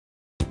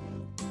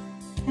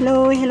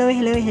Hello, hello,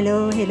 hello, hello,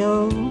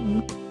 hello.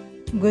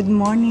 Good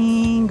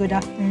morning, good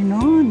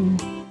afternoon,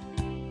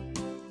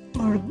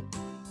 or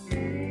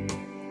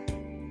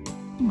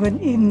good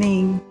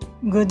evening,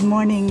 good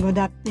morning, good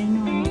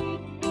afternoon.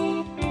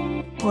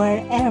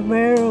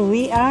 Wherever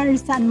we are,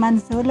 saan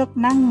man sulok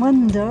ng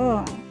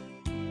mundo.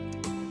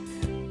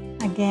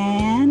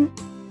 Again,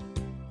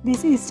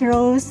 this is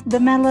Rose,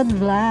 the Melod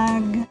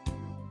Vlog.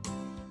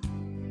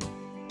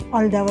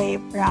 All the way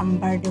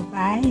from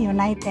Dubai,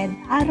 United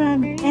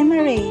Arab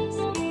Emirates.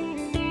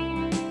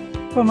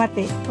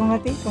 Kumati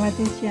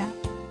siya.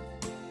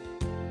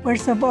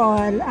 First of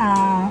all,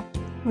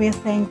 we're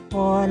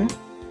thankful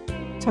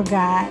to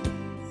God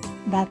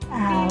that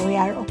we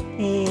are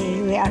okay,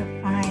 we are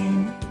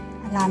fine,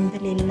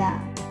 Alhamdulillah.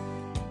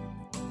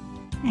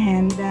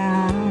 And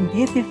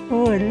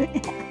beautiful.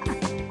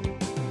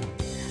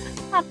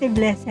 Happy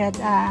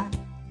blessed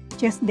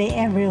Tuesday,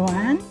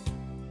 everyone.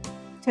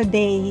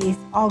 Today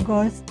is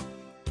August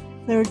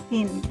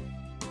 13,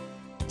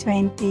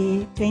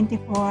 2024.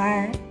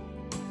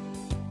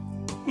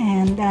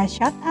 And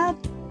shout out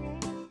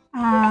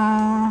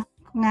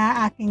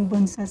nga aking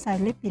bunso sa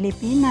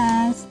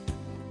Pilipinas.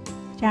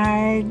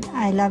 Chard,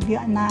 I love you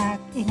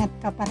anak. Ingat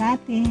ka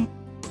parati.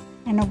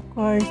 And of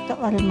course, to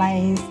all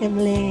my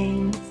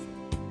siblings.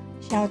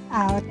 Shout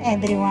out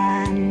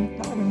everyone,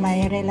 to all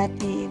my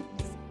relatives.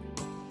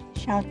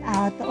 Shout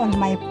out to all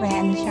my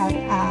friends. Shout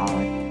out.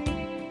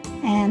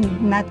 And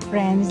not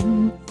friends,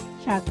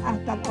 shout out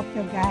all of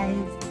you guys.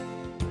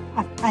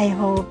 I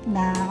hope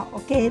na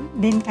okay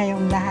din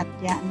kayong lahat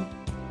dyan.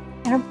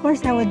 And of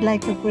course, I would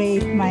like to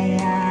greet my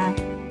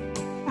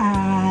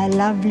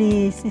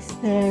lovely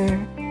sister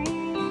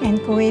in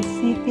Kuwait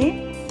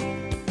City,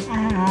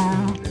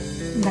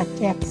 the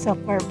chef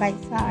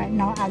supervisor,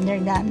 no other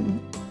than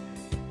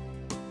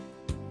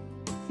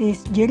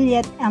sis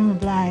Juliet M.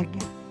 Vlog.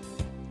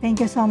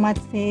 Thank you so much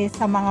sis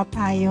sa mga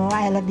payo.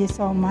 I love you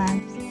so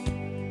much.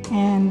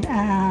 And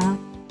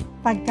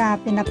pagka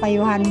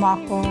pinapayuhan mo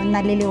ako,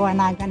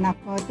 naliliwanagan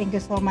ako. Thank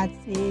you so much,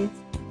 sis.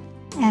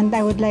 And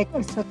I would like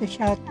also to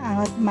shout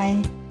out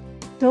my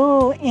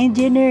two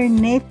engineer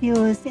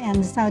nephews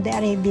in Saudi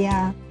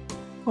Arabia,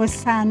 who's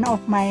son of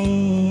my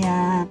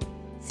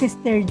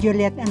sister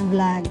Juliet and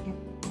Vlog.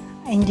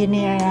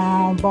 Engineer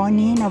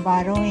Bonnie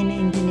Navarro and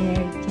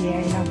Engineer Kier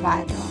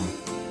Navarro.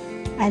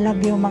 I love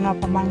you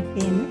mga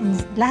pamangkin.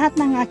 And lahat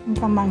ng aking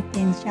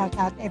pamangkin, shout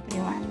out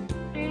everyone.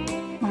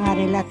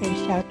 Mga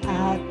relatives, shout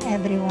out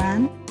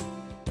everyone.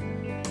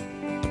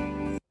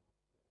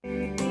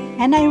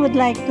 And I would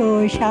like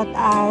to shout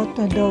out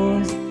to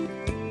those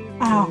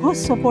who's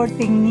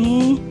supporting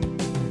me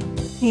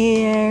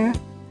here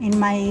in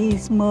my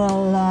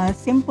small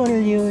simple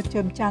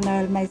YouTube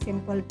channel, my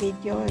simple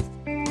videos.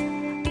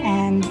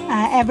 And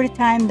every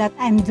time that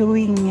I'm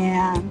doing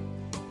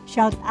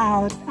shout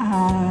out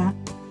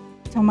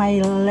to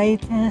my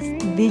latest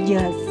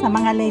videos, sa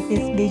mga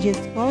latest videos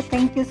ko,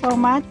 thank you so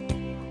much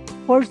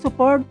for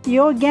support.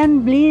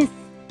 Yogan Bliss,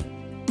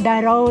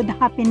 The Road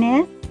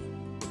Happiness,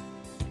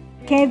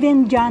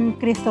 Kevin John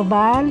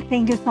Cristobal,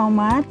 thank you so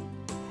much.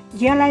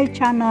 GLI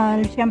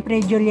Channel, syempre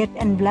Juliet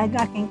and Vlog,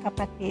 aking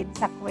kapatid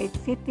sa Kuwait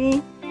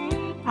City.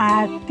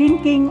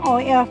 Thinking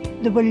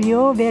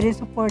OFW, very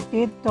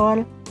supportive,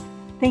 tol.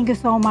 Thank you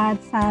so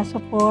much sa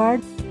support.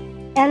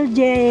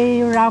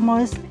 LJ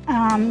Ramos,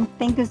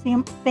 thank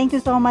you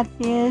so much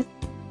sis.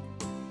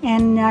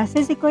 And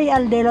Sisikoy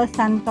Aldelo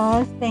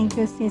Santos, thank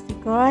you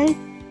Sisikoy.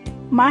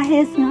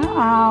 Mahes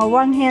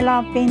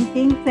Wanghela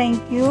Painting,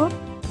 thank you.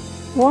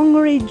 Wong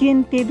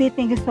Regine TV,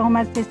 thank you so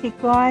much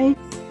Sisikoy.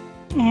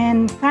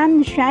 And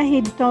Khan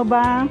Shahid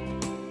Toba,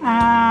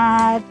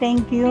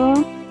 thank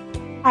you.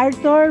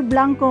 Arthur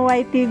Blanco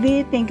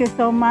YTV, thank you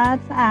so much.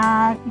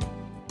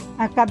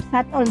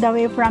 Kabsat all the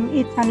way from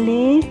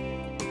Italy.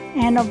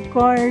 And of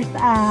course,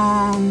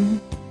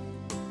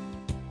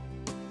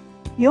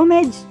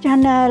 Yumage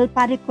Channel,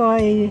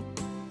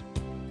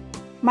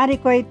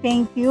 Marikoy,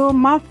 thank you.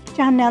 Muff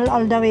Channel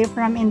all the way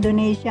from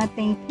Indonesia,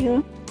 thank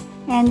you.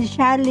 And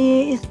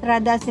Shali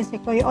Estrada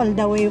Sisikoy all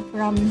the way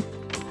from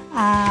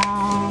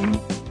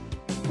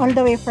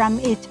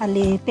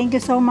Italy. Thank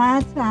you so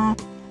much to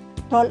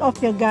all of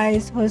you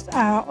guys who's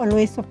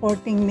always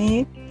supporting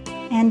me.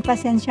 And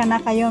pasensya na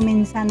kayo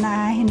minsan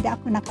na hindi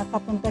ako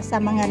nakakapunta sa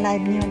mga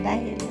live nyo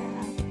dahil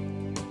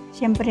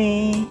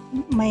siyempre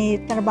may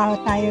trabaho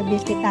tayo,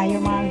 busy tayo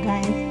mga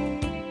guys.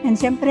 And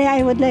siyempre I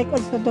would like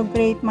also to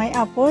greet my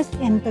apos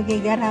and to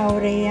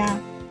Gigaraw Rhea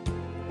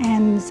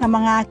and sa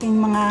mga aking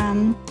mga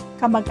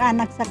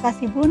kamag-anak sa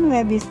Cebu,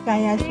 Nueva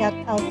Vizcaya, shout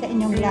out sa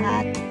inyong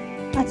lahat.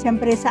 At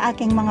siyempre sa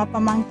aking mga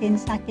pamangkin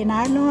sa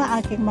Kinalo,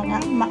 aking mga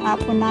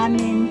apo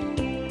namin,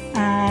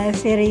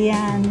 si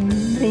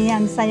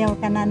Rian, sayaw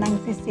ka na ng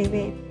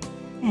sisiwip.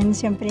 And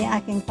siyempre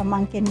aking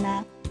pamangkin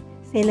na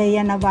si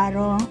Leia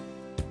Navarro.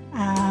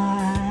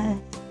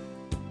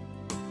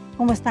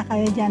 Kumusta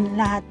kayo dyan,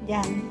 lahat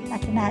dyan sa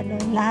Kinalo,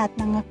 lahat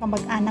ng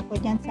kamag-anak ko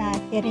dyan sa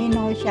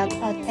Quirino, shout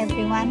out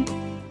everyone.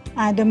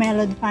 The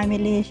Melod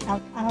family,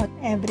 shout out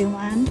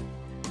everyone.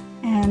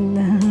 And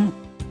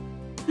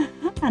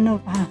Ano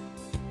pa?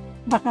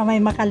 Baka may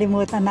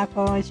makalimutan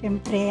ako.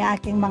 Siyempre,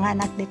 aking mga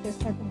anak dito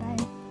sa Dubai.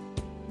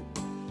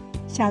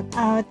 Shout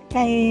out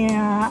kay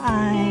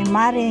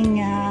Maring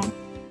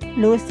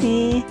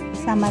Lucy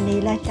sa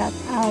Manila. Shout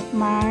out,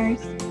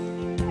 Mars.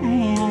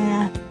 Ay,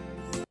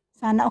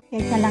 sana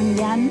okay ka lang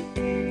dyan.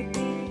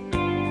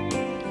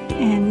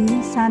 And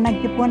sa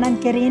Nagtipunan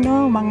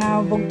Quirino,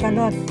 mga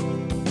bugkalot.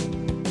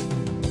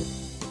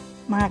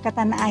 Mga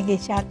katanaagi,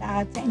 shout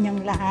out sa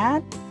inyong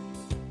lahat.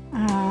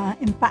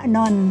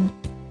 Impanon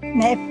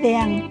na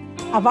efteng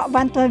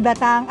ababanto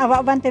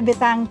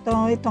bitang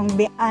to itong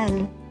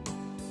bial.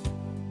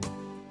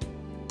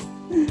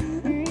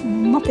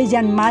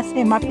 Mapijan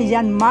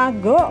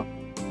mago.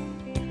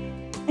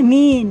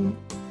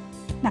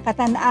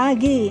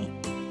 Nakatanaagi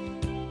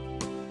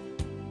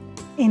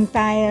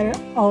entire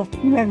of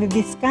Nueva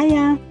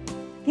Vizcaya,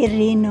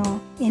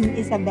 Quirino, in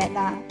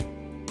Isabela.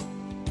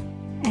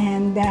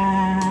 And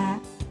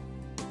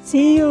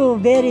see you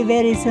very,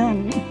 very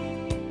soon.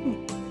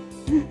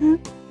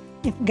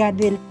 If God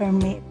will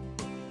permit.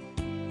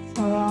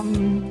 So,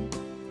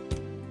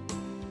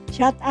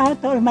 shout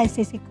out to all my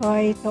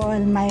sisikoy, to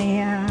all my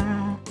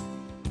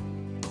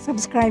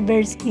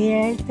subscribers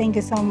here. Thank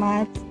you so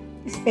much,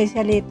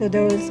 especially to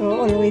those who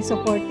are always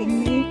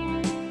supporting me.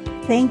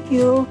 Thank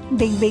you,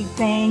 big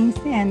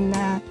thanks, and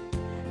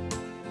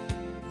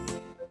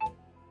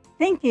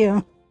thank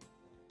you.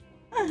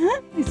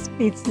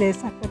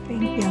 Speechless ako,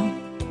 thank you.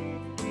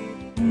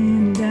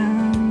 And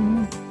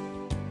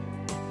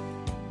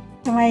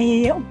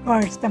of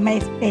course, to my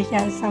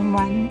special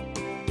someone,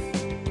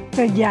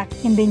 to Jack.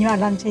 Hindi nyo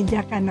alam si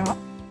Jack,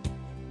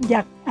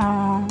 Jack,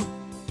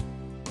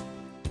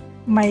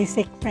 my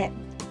secret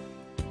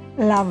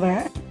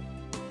lover.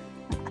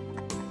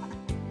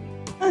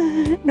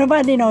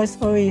 Nobody knows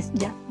who is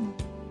Jack.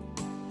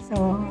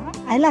 So,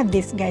 I love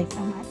this guy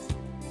so much.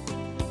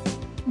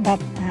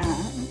 But,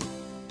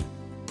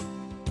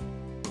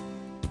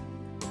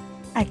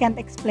 I can't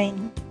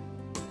explain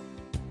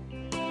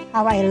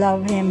how I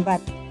love him,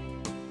 but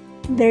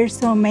there's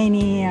so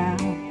many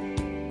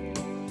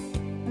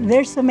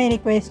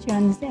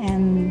questions,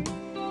 and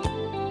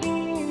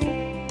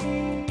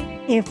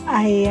if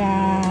I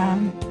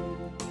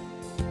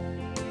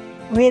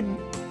with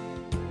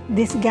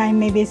this guy,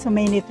 maybe so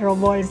many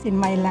troubles in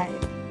my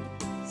life,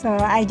 so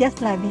I just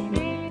love him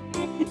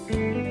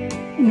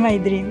in my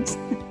dreams.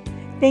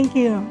 Thank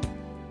you.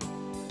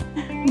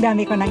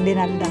 Dami ko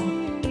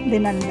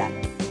dinaldal.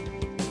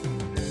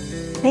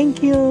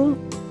 Thank you.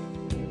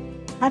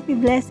 Happy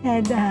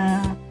blessed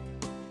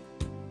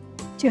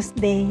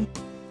Tuesday.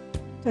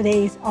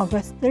 Today is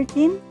August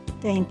 13,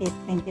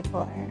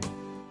 2024.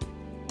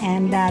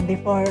 And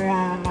before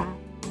I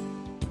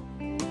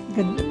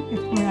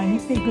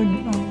say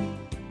goodbye,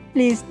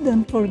 please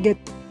don't forget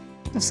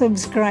to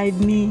subscribe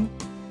me,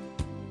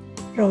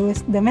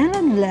 Rose the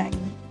Melon Vlog,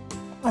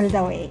 all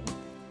the way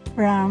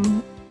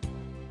from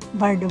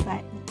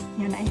Dubai,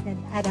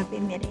 United Arab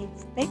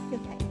Emirates. Thank you,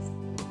 guys.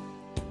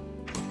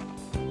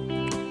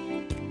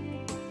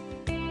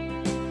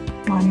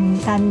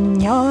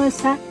 Montaño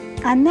sa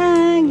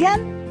Anagan.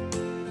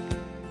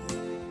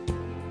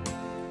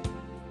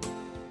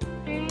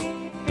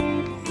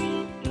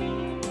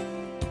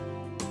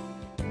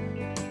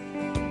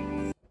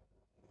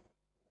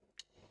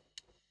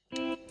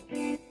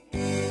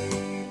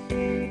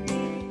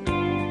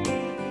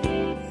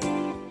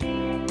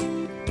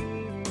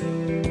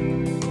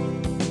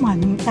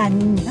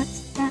 Montaño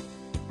sa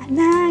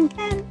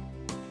Anagan,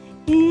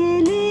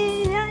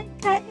 iliyay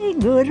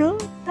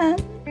kaigurutan.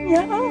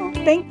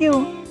 Thank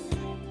you.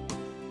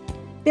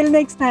 Till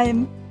next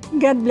time,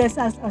 God bless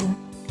us all.